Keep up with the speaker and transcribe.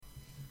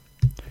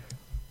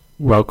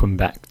Welcome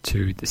back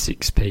to the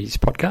 6Ps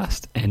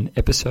podcast and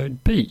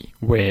episode B,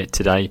 where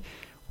today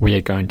we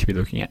are going to be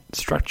looking at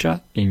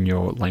structure in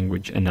your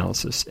language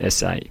analysis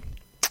essay.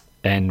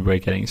 And we're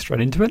getting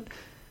straight into it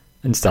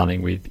and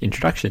starting with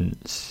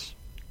introductions.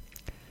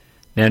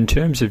 Now, in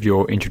terms of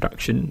your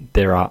introduction,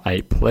 there are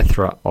a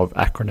plethora of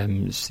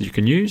acronyms you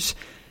can use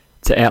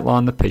to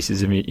outline the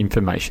pieces of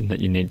information that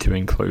you need to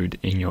include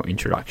in your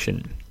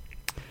introduction.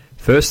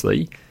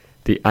 Firstly,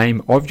 the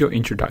aim of your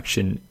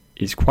introduction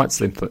is quite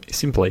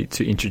simply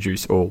to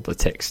introduce all the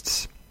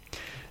texts.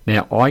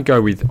 Now, I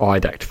go with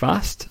IDACT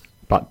Fast,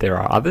 but there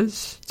are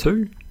others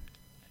too.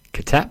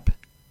 CATAP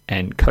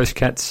and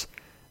COASTCATS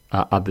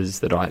are others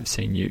that I have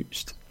seen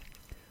used.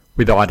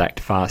 With IDACT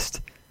Fast,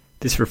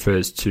 this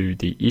refers to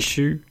the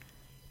issue,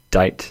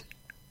 date,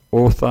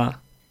 author,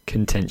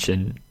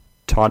 contention,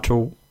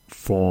 title,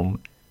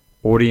 form,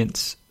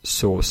 audience,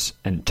 source,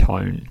 and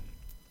tone.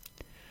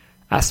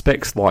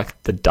 Aspects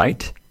like the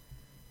date,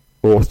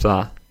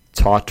 author,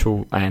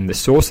 title, and the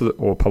source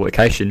or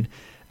publication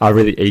are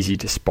really easy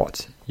to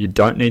spot. You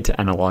don't need to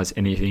analyse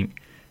anything.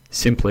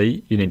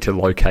 Simply, you need to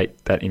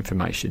locate that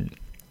information.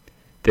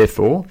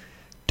 Therefore,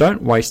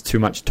 don't waste too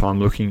much time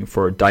looking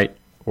for a date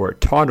or a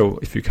title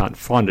if you can't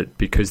find it,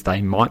 because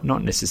they might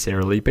not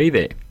necessarily be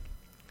there.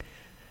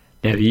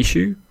 Now, the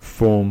issue,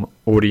 form,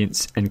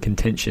 audience, and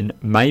contention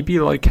may be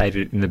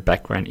located in the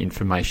background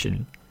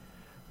information.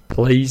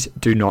 Please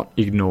do not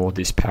ignore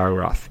this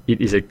paragraph.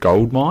 It is a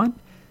goldmine,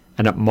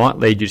 and it might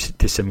lead you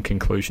to some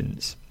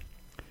conclusions.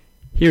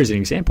 Here is an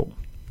example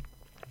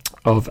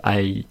of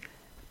a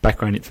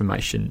background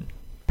information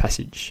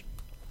passage.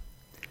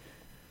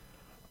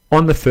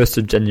 On the 1st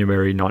of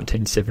January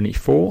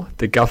 1974,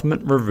 the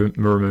government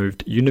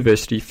removed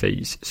university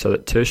fees so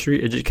that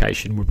tertiary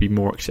education would be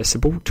more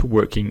accessible to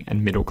working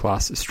and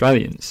middle-class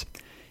Australians.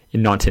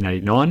 In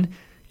 1989,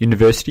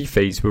 university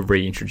fees were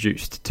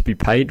reintroduced to be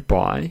paid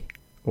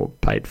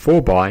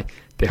for by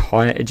the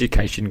Higher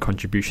Education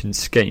Contribution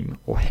Scheme,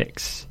 or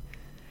HECS.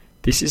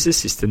 This is a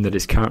system that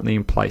is currently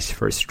in place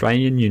for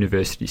Australian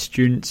university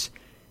students.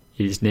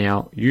 It is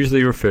now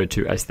usually referred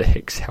to as the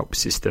HECS Help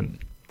System.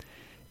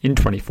 In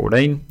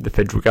 2014, the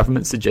federal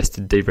government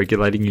suggested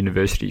deregulating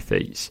university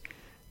fees,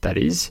 that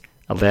is,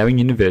 allowing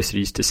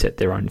universities to set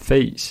their own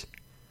fees.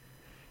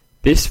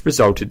 This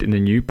resulted in a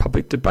new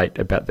public debate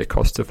about the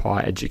cost of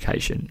higher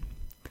education.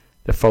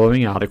 The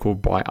following article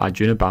by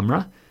Arjuna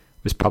Bamra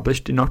was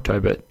published in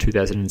October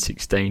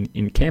 2016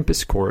 in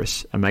Campus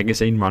Chorus, a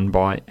magazine run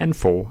by and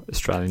for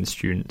Australian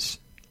students.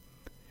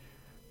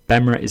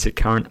 Bamra is a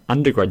current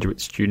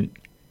undergraduate student.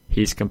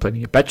 He is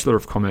completing a Bachelor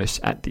of Commerce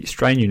at the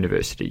Australian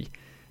University.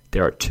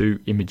 There are 2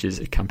 images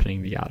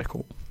accompanying the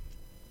article.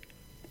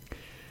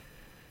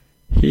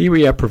 Here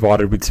we are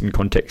provided with some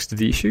context of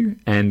the issue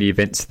and the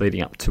events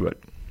leading up to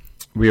it.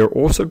 We are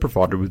also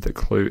provided with a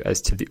clue as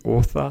to the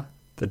author,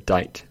 the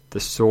date, the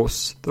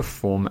source, the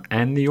form,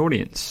 and the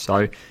audience.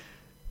 So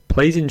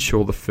please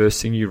ensure the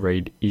first thing you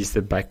read is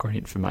the background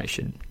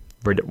information.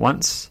 Read it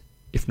once,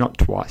 if not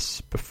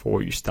twice,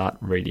 before you start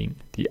reading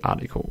the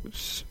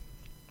articles.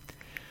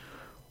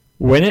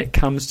 When it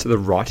comes to the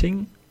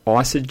writing,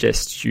 I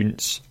suggest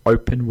students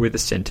open with a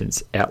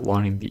sentence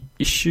outlining the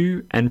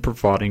issue and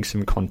providing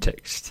some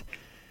context.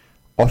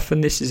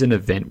 Often this is an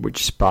event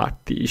which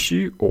sparked the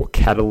issue or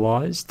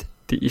catalysed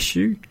the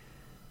issue.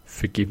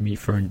 Forgive me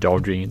for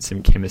indulging in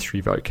some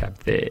chemistry vocab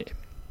there.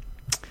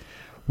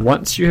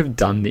 Once you have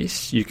done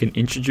this, you can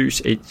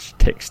introduce each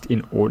text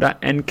in order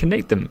and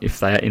connect them if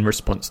they are in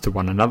response to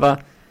one another,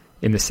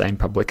 in the same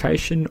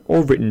publication,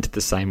 or written to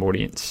the same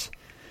audience.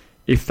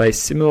 If they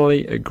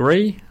similarly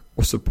agree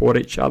or support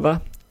each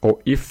other, or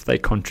if they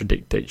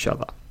contradict each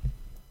other.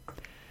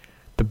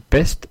 The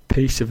best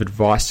piece of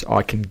advice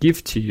I can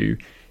give to you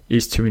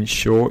is to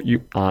ensure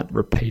you aren't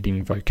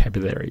repeating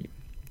vocabulary.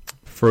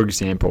 For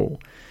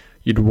example,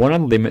 you'd want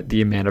to limit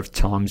the amount of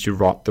times you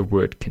write the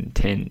word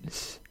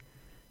contends.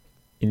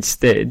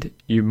 Instead,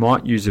 you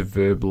might use a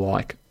verb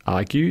like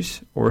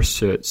argues or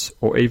asserts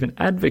or even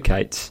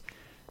advocates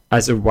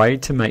as a way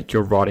to make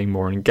your writing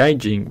more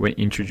engaging when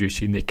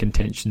introducing the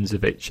contentions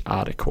of each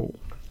article.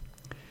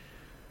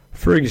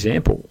 For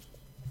example,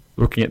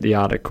 looking at the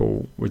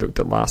article we looked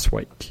at last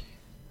week,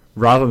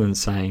 rather than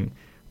saying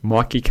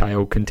Mikey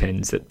Cale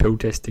contends that pill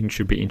testing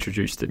should be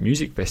introduced at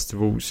music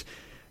festivals,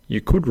 you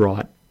could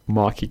write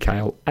Mikey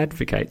Cale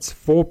advocates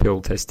for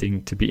pill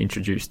testing to be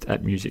introduced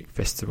at music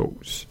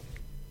festivals.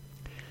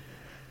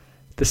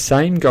 The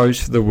same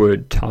goes for the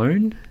word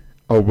tone.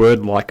 A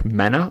word like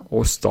manner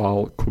or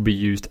style could be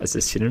used as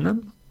a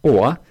synonym,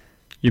 or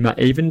you may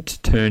even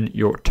turn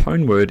your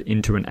tone word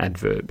into an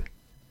adverb.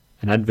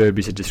 An adverb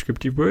is a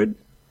descriptive word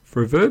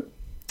for a verb,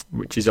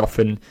 which is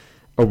often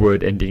a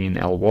word ending in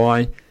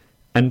ly,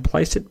 and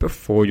place it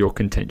before your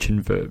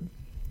contention verb.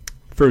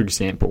 For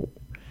example,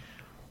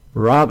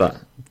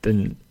 rather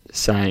than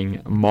saying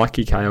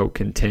Mikey Cale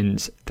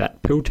contends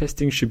that pill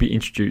testing should be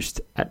introduced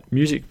at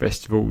music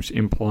festivals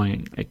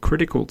implying a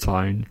critical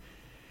tone,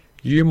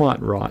 you might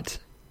write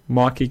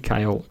Mikey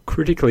Cale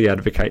critically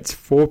advocates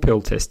for pill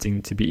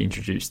testing to be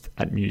introduced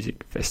at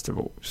music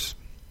festivals.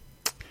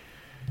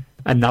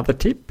 Another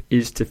tip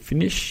is to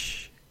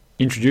finish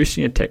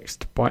introducing a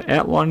text by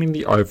outlining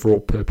the overall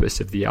purpose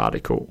of the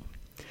article.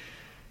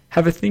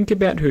 Have a think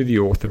about who the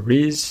author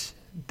is,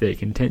 their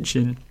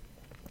contention,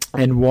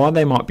 and why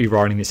they might be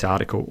writing this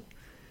article.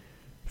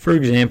 For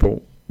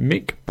example,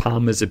 Mick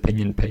Palmer's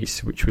opinion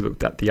piece, which we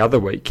looked at the other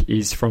week,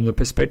 is from the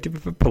perspective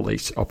of a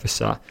police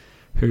officer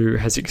who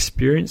has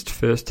experienced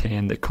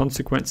firsthand the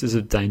consequences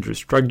of dangerous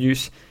drug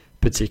use,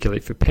 particularly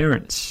for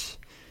parents.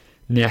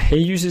 Now, he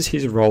uses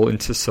his role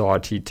in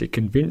society to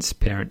convince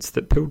parents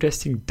that pill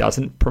testing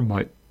doesn't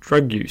promote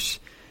drug use.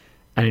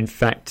 And in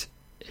fact,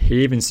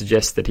 he even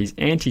suggests that he's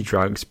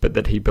anti-drugs, but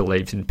that he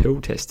believes in pill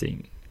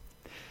testing.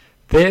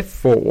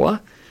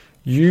 Therefore,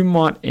 you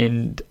might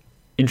end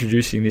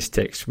introducing this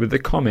text with a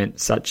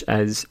comment such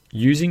as,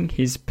 using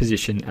his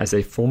position as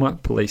a former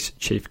police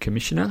chief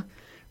commissioner,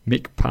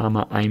 Mick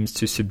Palmer aims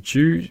to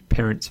subdue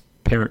parent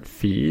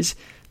fears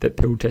that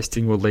pill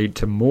testing will lead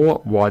to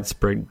more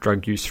widespread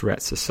drug use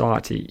throughout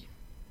society.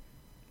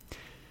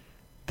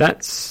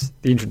 That's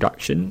the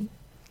introduction.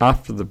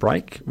 After the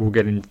break, we'll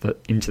get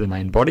into the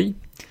main body.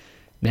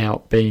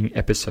 Now, being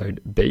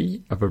episode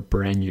B of a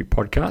brand new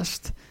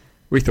podcast,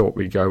 we thought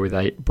we'd go with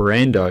a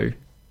Brando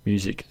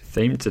music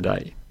theme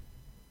today.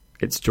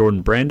 It's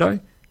Jordan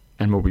Brando,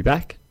 and we'll be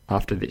back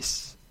after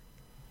this.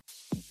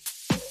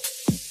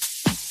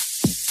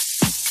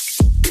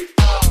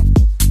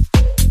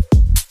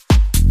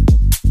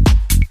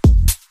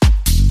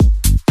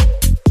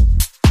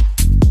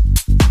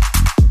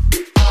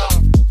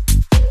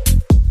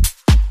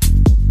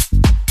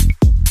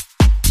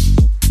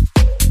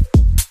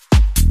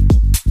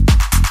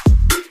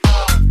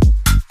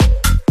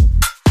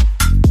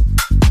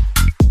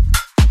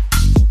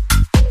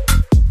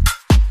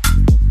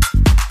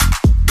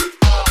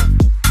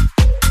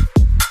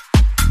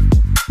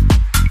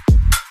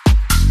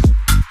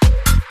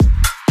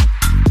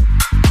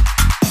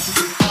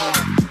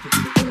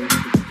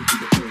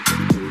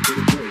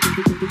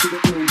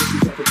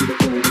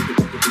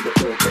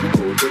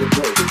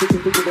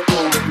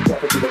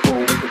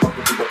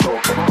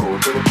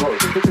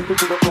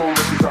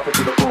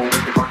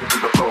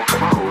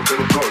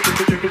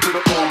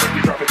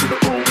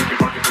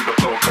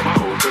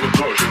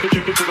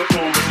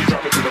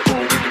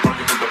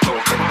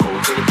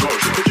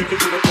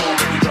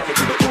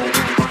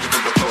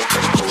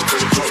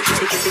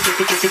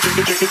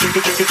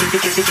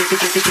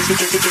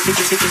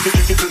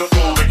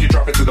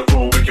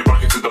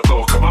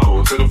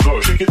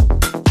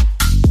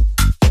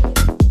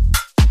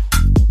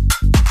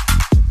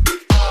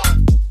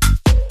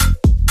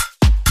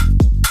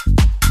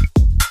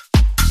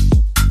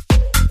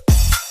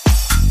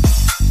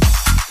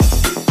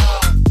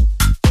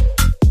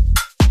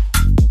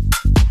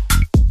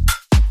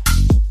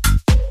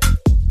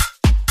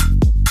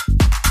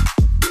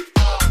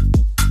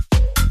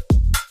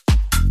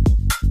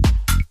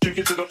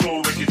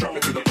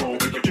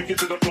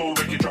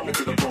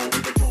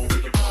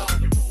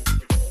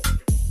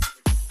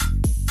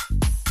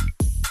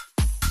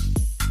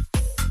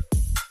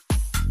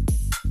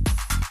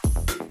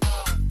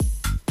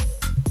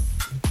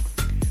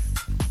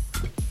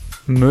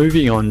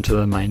 Moving on to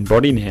the main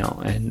body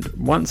now, and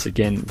once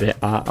again there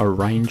are a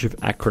range of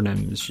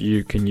acronyms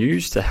you can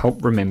use to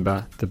help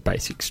remember the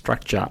basic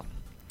structure.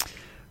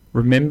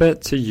 Remember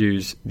to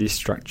use this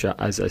structure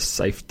as a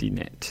safety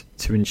net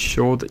to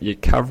ensure that you're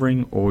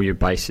covering all your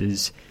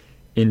bases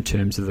in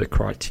terms of the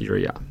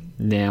criteria.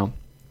 Now,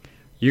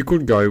 you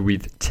could go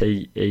with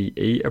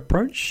TEE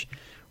approach,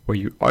 where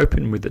you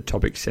open with the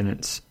topic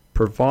sentence,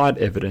 provide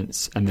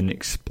evidence, and then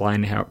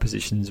explain how it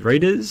positions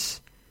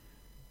readers,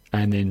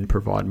 and then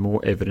provide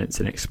more evidence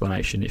and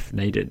explanation if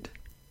needed.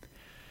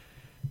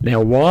 Now,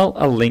 while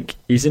a link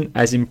isn't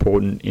as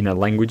important in a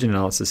language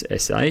analysis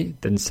essay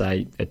than,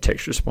 say, a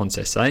text response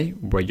essay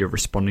where you're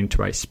responding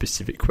to a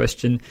specific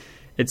question,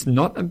 it's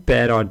not a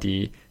bad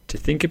idea to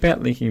think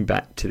about linking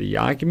back to the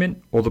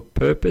argument or the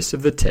purpose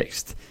of the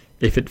text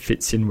if it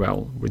fits in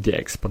well with the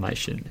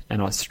explanation.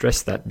 And I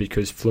stress that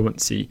because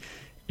fluency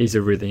is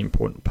a really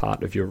important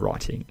part of your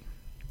writing.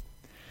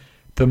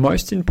 The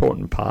most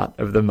important part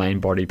of the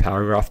main body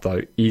paragraph,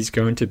 though, is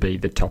going to be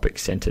the topic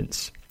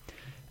sentence.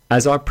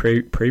 As I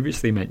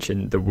previously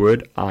mentioned, the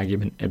word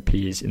argument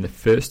appears in the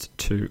first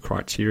two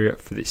criteria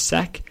for this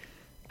SAC,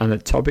 and the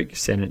topic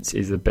sentence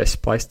is the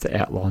best place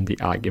to outline the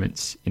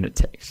arguments in a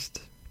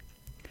text.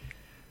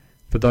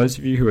 For those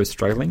of you who are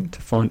struggling to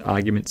find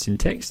arguments in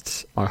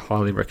texts, I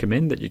highly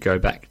recommend that you go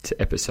back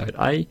to episode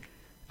A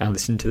and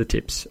listen to the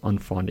tips on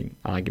finding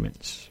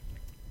arguments.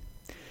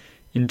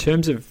 In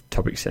terms of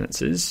topic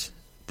sentences,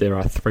 there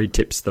are 3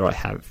 tips that I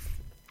have.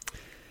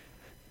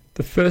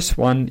 The first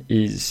one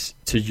is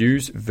to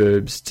use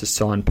verbs to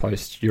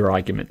signpost your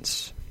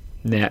arguments.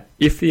 Now,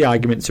 if the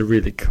arguments are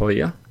really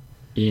clear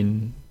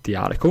in the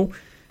article,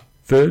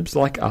 verbs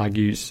like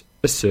argues,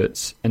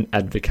 asserts, and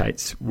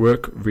advocates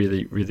work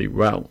really, really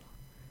well.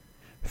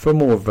 For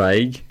more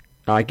vague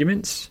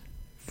arguments,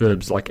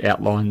 Verbs like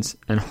outlines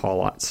and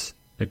highlights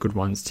are good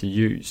ones to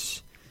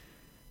use.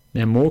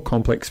 Now, more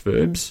complex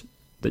verbs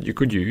that you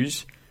could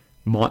use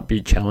might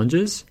be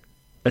challenges,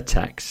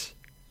 attacks,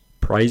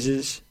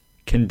 praises,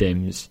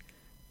 condemns,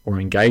 or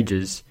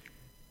engages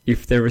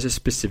if there is a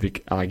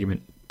specific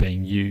argument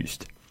being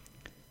used.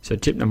 So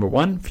tip number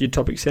 1 for your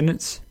topic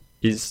sentence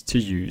is to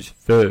use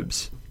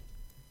verbs.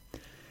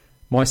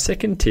 My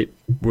second tip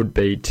would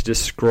be to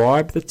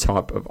describe the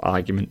type of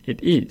argument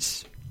it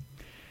is.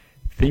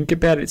 Think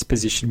about its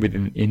position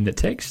within the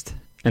text,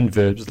 and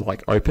verbs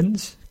like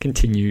opens,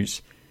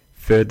 continues,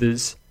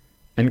 furthers,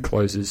 and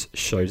closes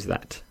shows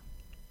that.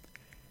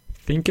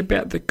 Think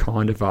about the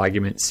kind of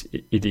arguments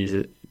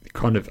the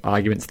kind of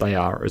arguments they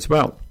are as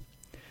well.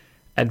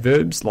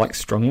 Adverbs like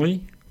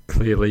strongly,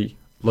 clearly,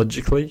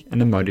 logically,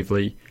 and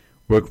emotively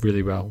work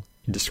really well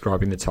in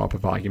describing the type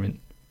of argument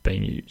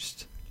being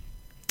used.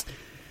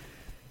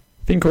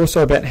 Think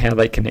also about how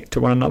they connect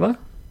to one another,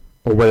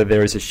 or whether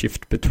there is a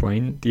shift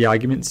between the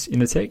arguments in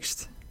the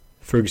text.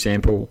 For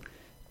example,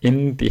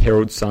 in the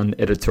Herald Sun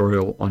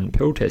editorial on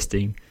pill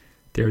testing,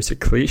 there is a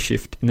clear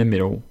shift in the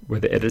middle where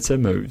the editor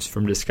moves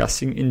from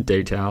discussing in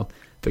detail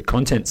the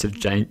contents of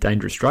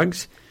dangerous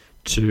drugs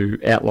to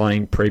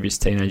outlining previous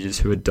teenagers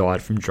who had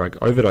died from drug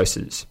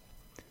overdoses.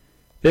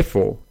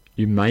 Therefore,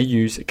 you may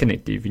use a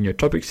connective in your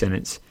topic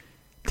sentence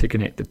to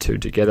connect the two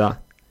together,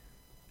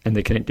 and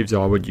the connectives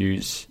I would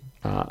use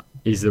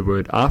is the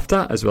word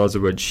after as well as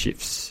the word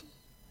shifts.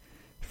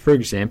 For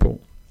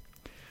example,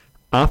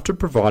 after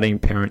providing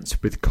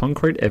parents with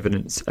concrete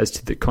evidence as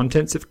to the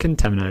contents of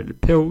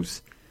contaminated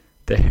pills,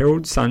 the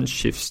Herald Sun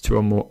shifts to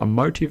a more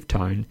emotive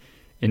tone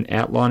in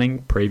outlining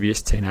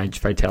previous teenage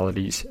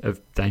fatalities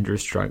of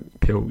dangerous drug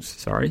pills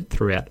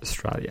throughout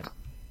Australia.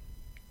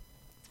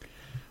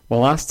 My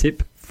last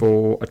tip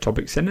for a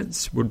topic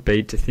sentence would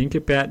be to think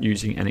about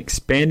using an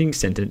expanding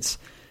sentence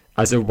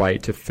as a way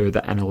to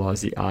further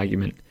analyse the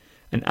argument,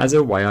 and as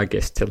a way, I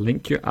guess, to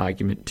link your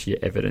argument to your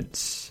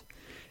evidence.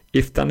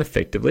 If done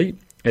effectively,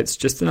 it's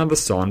just another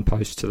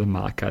signpost to the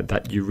marker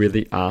that you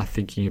really are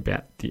thinking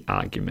about the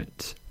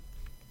argument.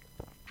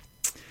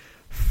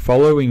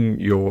 Following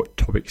your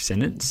topic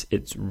sentence,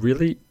 it's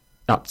really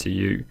up to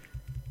you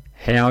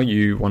how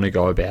you want to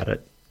go about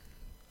it.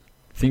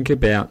 Think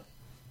about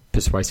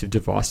persuasive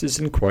devices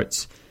and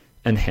quotes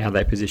and how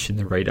they position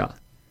the reader.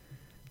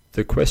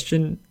 The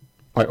question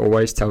I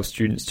always tell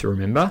students to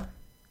remember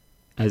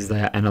as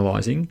they are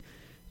analysing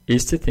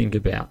is to think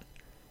about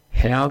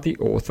how the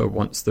author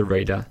wants the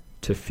reader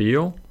to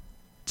feel,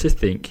 to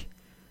think,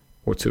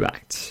 or to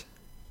act.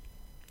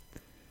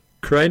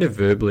 Create a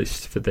verb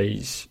list for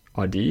these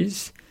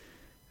ideas.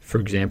 For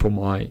example,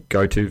 my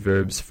go-to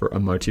verbs for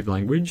emotive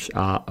language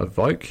are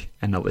evoke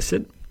and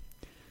elicit,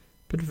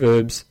 but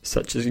verbs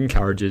such as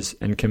encourages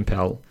and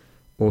compel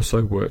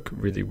also work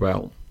really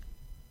well.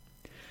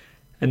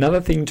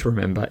 Another thing to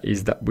remember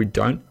is that we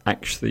don't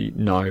actually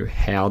know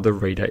how the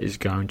reader is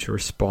going to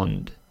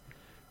respond.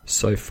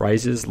 So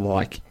phrases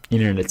like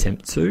in an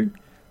attempt to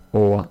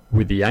or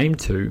with the aim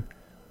to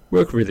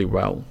work really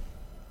well.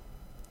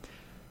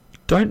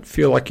 Don't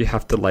feel like you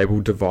have to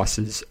label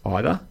devices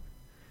either.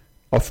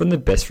 Often the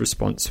best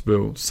response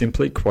will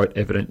simply quote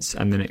evidence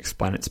and then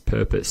explain its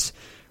purpose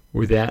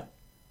without,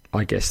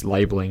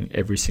 labeling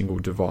every single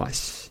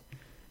device.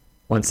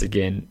 Once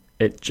again,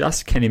 it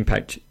just can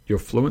impact your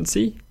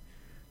fluency,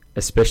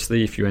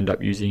 especially if you end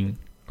up using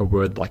a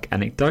word like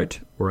anecdote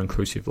or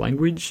inclusive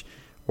language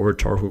or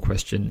rhetorical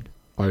question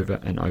over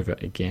and over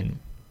again.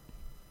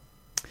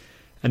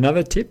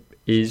 Another tip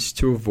is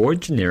to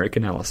avoid generic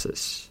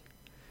analysis.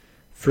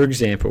 For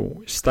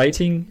example,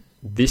 stating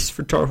this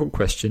rhetorical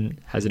question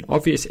has an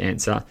obvious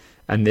answer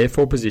and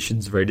therefore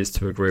positions readers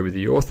to agree with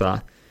the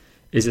author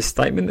is a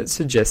statement that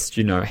suggests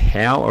you know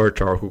how a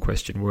rhetorical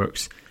question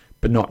works,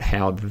 but not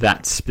how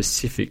that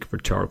specific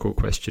rhetorical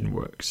question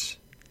works.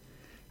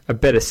 A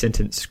better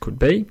sentence could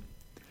be,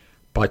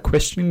 by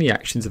questioning the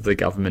actions of the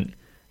government,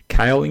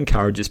 Cale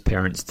encourages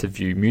parents to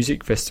view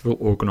music festival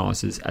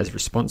organisers as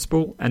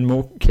responsible and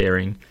more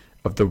caring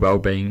of the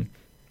well-being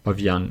of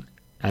young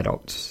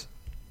adults.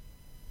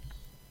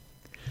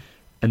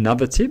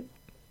 Another tip,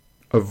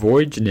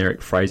 avoid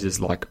generic phrases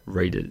like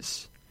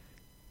readers.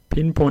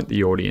 Pinpoint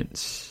the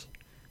audience.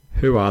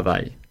 Who are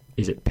they?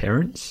 Is it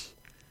parents?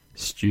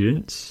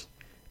 Students?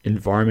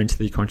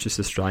 Environmentally conscious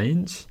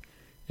Australians?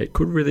 It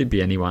could really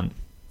be anyone.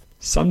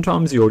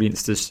 Sometimes the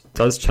audience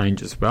does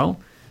change as well,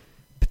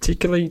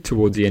 particularly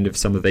towards the end of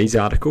some of these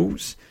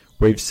articles.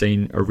 We've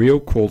seen a real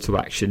call to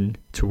action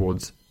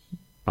towards,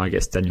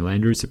 Daniel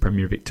Andrews, the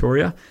Premier of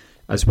Victoria,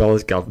 as well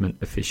as government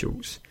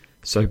officials.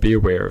 So be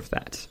aware of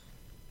that.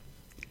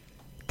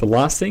 The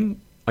last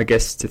thing,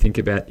 to think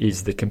about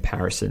is the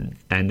comparison,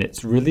 and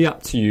it's really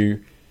up to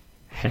you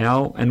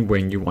how and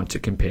when you want to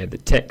compare the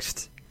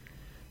text.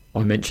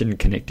 I mentioned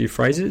connective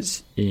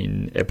phrases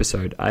in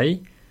episode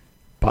A,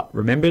 but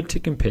remember to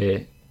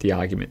compare the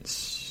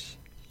arguments.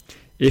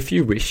 If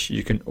you wish,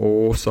 you can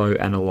also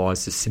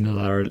analyse the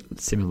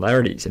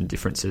similarities and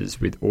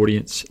differences with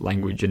audience,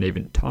 language, and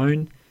even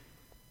tone.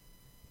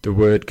 The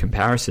word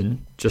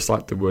comparison, just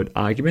like the word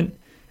argument,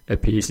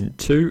 appears in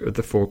 2 of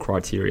the 4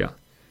 criteria.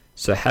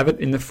 So have it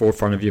in the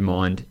forefront of your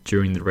mind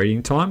during the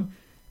reading time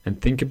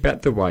and think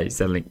about the ways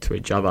they link to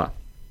each other.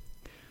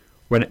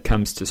 When it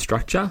comes to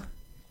structure,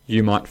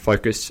 you might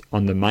focus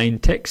on the main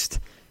text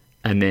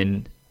and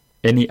then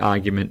any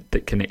argument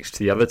that connects to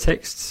the other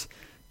texts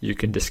you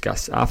can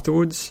discuss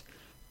afterwards,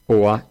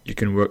 or you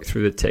can work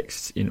through the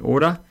texts in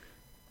order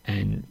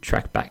and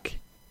track back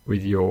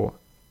with your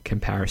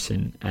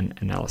comparison and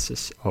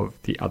analysis of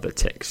the other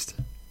text.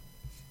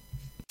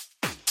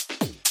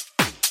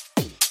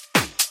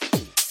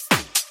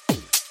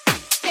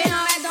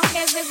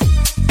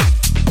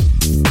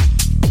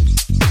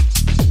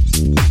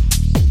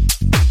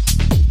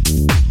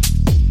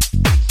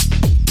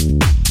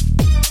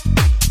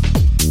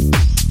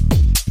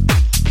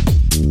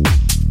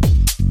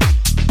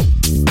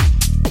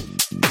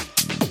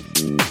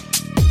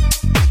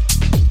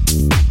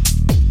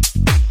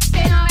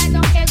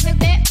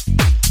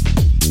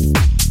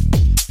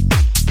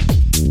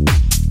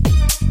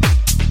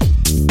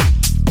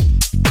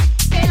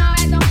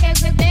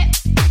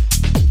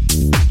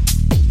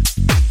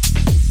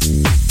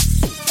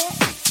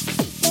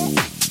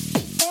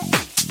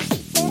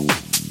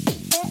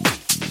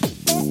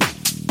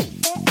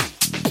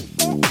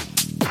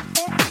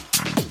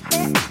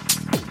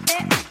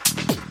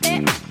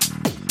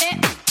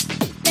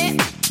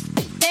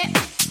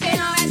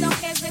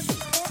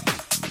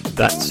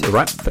 That's a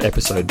wrap for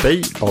episode B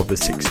of the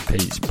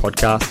 6Ps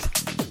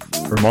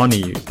podcast,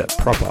 reminding you that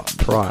proper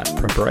prior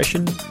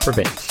preparation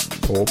prevents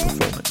poor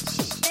performance.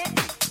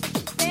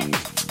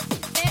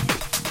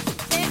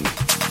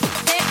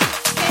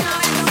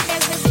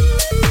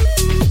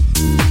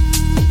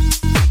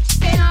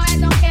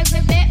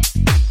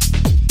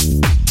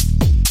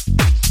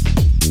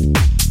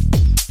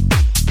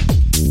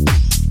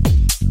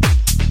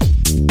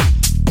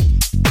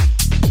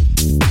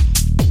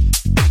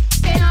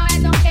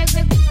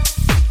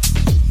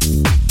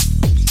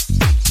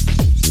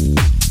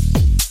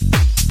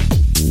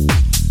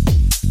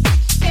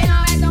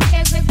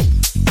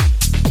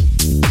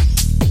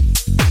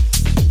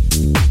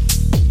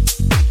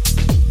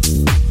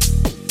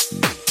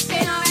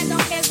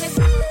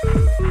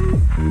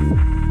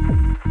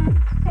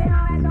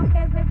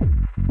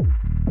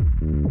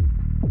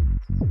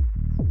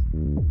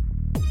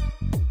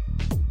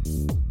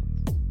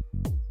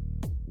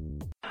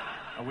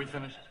 Are we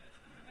finished?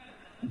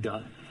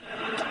 Done.